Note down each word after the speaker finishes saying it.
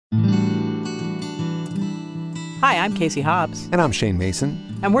Hi, I'm Casey Hobbs. And I'm Shane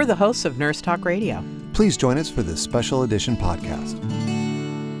Mason. And we're the hosts of Nurse Talk Radio. Please join us for this special edition podcast.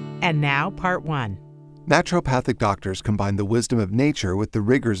 And now, part one. Naturopathic doctors combine the wisdom of nature with the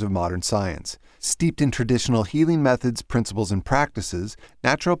rigors of modern science. Steeped in traditional healing methods, principles, and practices,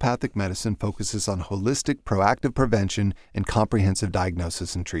 naturopathic medicine focuses on holistic, proactive prevention and comprehensive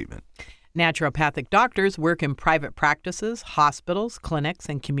diagnosis and treatment. Naturopathic doctors work in private practices, hospitals, clinics,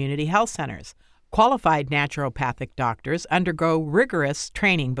 and community health centers. Qualified naturopathic doctors undergo rigorous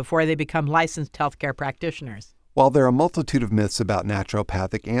training before they become licensed healthcare practitioners. While there are a multitude of myths about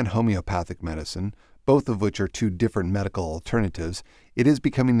naturopathic and homeopathic medicine, both of which are two different medical alternatives, it is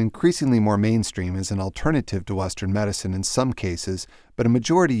becoming increasingly more mainstream as an alternative to Western medicine in some cases, but a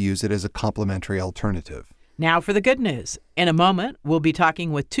majority use it as a complementary alternative. Now for the good news. In a moment, we'll be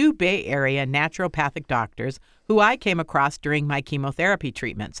talking with two Bay Area naturopathic doctors who I came across during my chemotherapy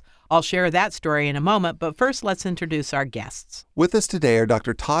treatments. I'll share that story in a moment, but first let's introduce our guests. With us today are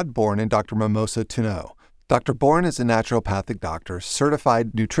Dr. Todd Bourne and Dr. Mimosa Tuneau. Dr. Bourne is a naturopathic doctor,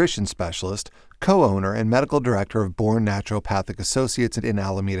 certified nutrition specialist, co-owner and medical director of Bourne Naturopathic Associates in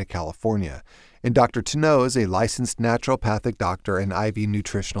Alameda, California. And Dr. Tuneau is a licensed naturopathic doctor and IV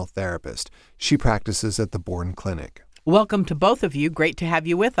nutritional therapist. She practices at the Bourne Clinic. Welcome to both of you. Great to have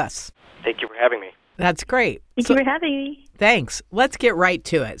you with us. Thank you for having me. That's great. Thank you for having me. Thanks. Let's get right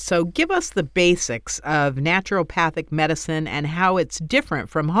to it. So give us the basics of naturopathic medicine and how it's different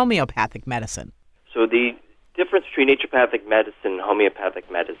from homeopathic medicine. So the difference between naturopathic medicine and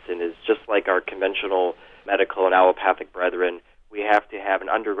homeopathic medicine is just like our conventional medical and allopathic brethren. We have to have an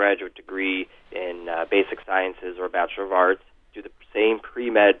undergraduate degree in basic sciences or a Bachelor of Arts, do the same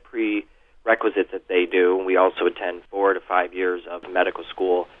pre-med prerequisites that they do. We also attend 4 to 5 years of medical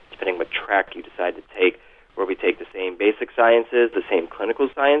school, depending what track you decide to take, where we take the same basic sciences, the same clinical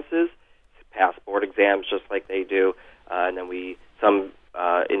sciences, pass board exams just like they do, and then some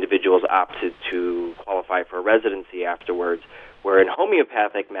individuals opted to qualify for a residency afterwards, where in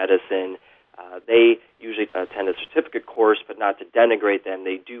homeopathic medicine, they usually attend a certificate course, but not to denigrate them.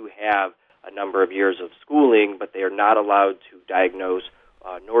 They do have a number of years of schooling, but they are not allowed to diagnose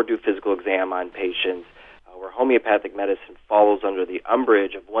nor do physical exam on patients, where homeopathic medicine falls under the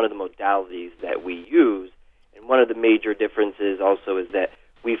umbrage of one of the modalities that we use. And one of the major differences also is that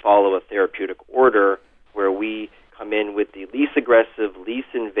we follow a therapeutic order where we come in with the least aggressive, least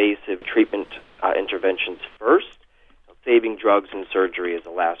invasive treatment interventions first, saving drugs and surgery as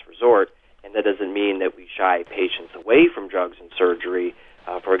a last resort. And that doesn't mean that we shy patients away from drugs and surgery.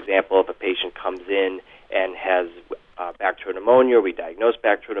 For example, if a patient comes in and has bacterial pneumonia, we diagnose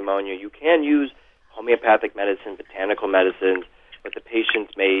bacterial pneumonia, you can use homeopathic medicine, botanical medicines, but the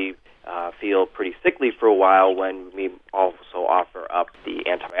patients may feel pretty sickly for a while when we also offer up the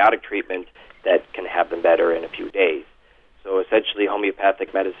antibiotic treatment that can have them better in a few days. So essentially,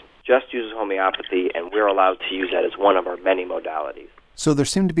 homeopathic medicine just uses homeopathy, and we're allowed to use that as one of our many modalities. So there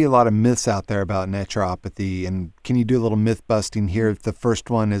seem to be a lot of myths out there about naturopathy, and can you do a little myth busting here? The first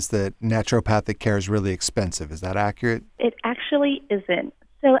one is that naturopathic care is really expensive. Is that accurate? It actually isn't.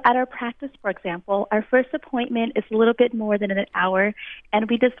 So at our practice, for example, our first appointment is a little bit more than an hour, and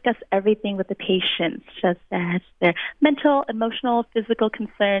we discuss everything with the patients, such as their mental, emotional, physical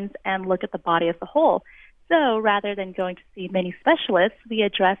concerns, and look at the body as a whole. So rather than going to see many specialists, we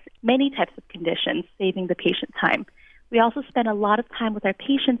address many types of conditions, saving the patient time. We also spend a lot of time with our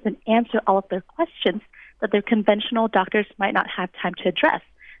patients and answer all of their questions that their conventional doctors might not have time to address.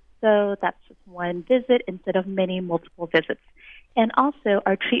 So that's just one visit instead of multiple visits. And also,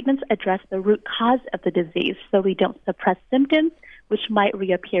 our treatments address the root cause of the disease, so we don't suppress symptoms, which might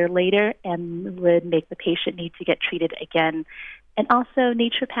reappear later and would make the patient need to get treated again. And also,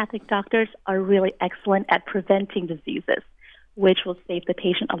 naturopathic doctors are really excellent at preventing diseases, which will save the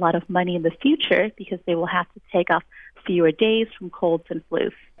patient a lot of money in the future because they will have to take off fewer days from colds and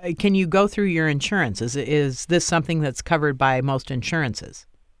flus. Can you go through your insurance? Is this something that's covered by most insurances?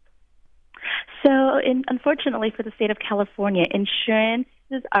 So, unfortunately, for the state of California,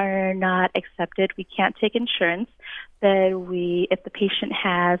 insurances are not accepted. We can't take insurance. But if the patient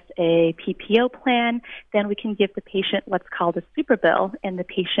has a PPO plan, then we can give the patient what's called a super bill, and the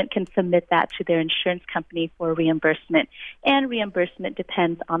patient can submit that to their insurance company for reimbursement. And reimbursement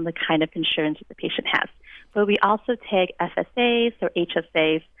depends on the kind of insurance that the patient has. But we also take FSAs or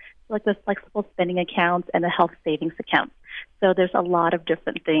HSAs, like the flexible spending accounts and the health savings accounts. So there's a lot of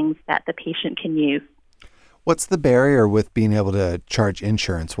different things that the patient can use. What's the barrier with being able to charge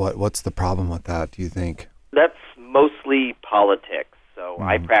insurance? What's the problem with that, do you think? That's mostly politics. So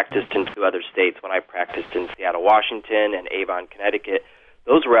I practiced in 2 other states. When I practiced in Seattle, Washington, and Avon, Connecticut,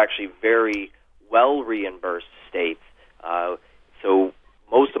 those were actually very well-reimbursed states. So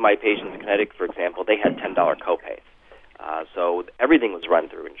most of my patients in Connecticut, for example, they had $10 copays. So everything was run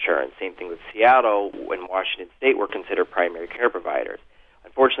through insurance. Same thing with Seattle and Washington State were considered primary care providers.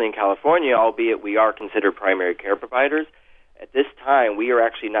 Unfortunately, in California, albeit we are considered primary care providers, at this time we are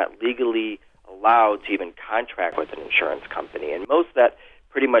actually not legally allowed to even contract with an insurance company. And most of that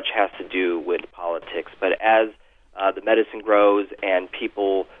pretty much has to do with politics. But as the medicine grows and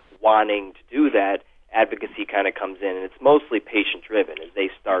people wanting to do that, advocacy kind of comes in, and it's mostly patient-driven as they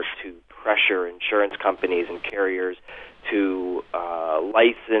start to pressure insurance companies and carriers to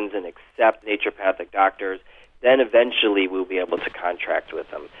license and accept naturopathic doctors. Then eventually we'll be able to contract with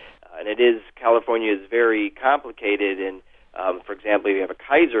them. And California is very complicated. And, for example, if you have a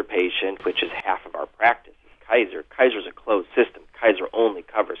Kaiser patient, which is half of our practice, Kaiser's a closed system. Kaiser only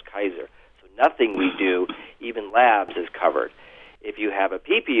covers Kaiser. So nothing we do, even labs, is covered. If you have a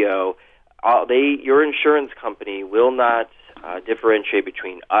PPO, your insurance company will not differentiate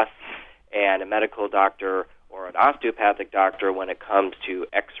between us and a medical doctor or an osteopathic doctor when it comes to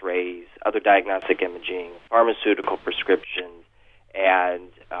x-rays, other diagnostic imaging, pharmaceutical prescriptions, and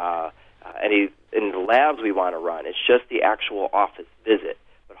any in the labs we want to run. It's just the actual office visit.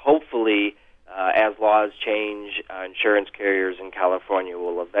 But hopefully, as laws change, insurance carriers in California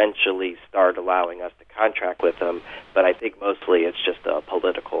will eventually start allowing us to contract with them. But I think mostly it's just a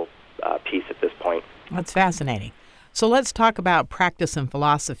political piece at this point. That's fascinating. So let's talk about practice and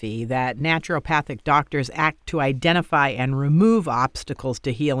philosophy, that naturopathic doctors act to identify and remove obstacles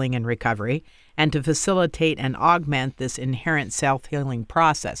to healing and recovery and to facilitate and augment this inherent self-healing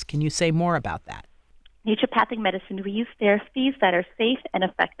process. Can you say more about that? Naturopathic medicine, we use therapies that are safe and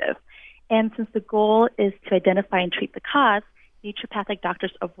effective. And since the goal is to identify and treat the cause, naturopathic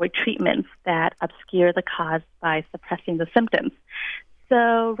doctors avoid treatments that obscure the cause by suppressing the symptoms.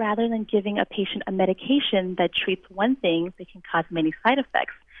 So rather than giving a patient a medication that treats one thing that can cause many side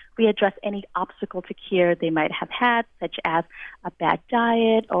effects, we address any obstacle to cure they might have had, such as a bad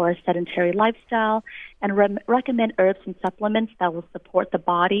diet or a sedentary lifestyle, and recommend herbs and supplements that will support the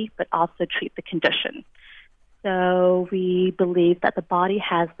body but also treat the condition. So we believe that the body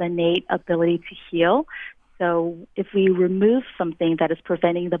has the innate ability to heal. So if we remove something that is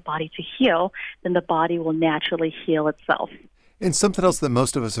preventing the body to heal, then the body will naturally heal itself. And something else that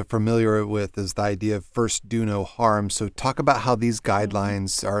most of us are familiar with is the idea of first do no harm. So talk about how these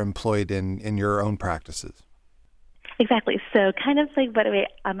guidelines are employed in your own practices. Exactly. So kind of like what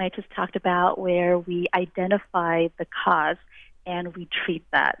I just talked about, where we identify the cause and we treat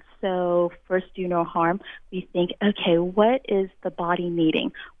that. So first do no harm. We think, okay, what is the body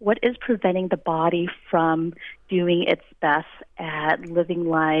needing? What is preventing the body from doing its best at living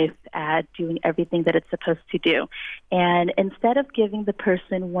life, at doing everything that it's supposed to do? And instead of giving the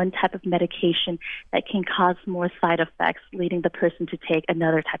person one type of medication that can cause more side effects, leading the person to take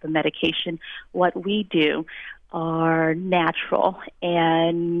another type of medication, what we do are natural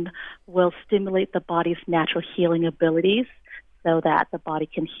and will stimulate the body's natural healing abilities, so that the body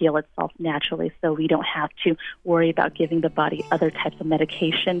can heal itself naturally, so we don't have to worry about giving the body other types of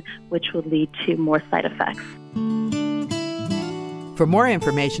medication, which would lead to more side effects. For more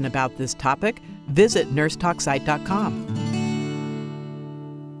information about this topic, visit nursetalksite.com.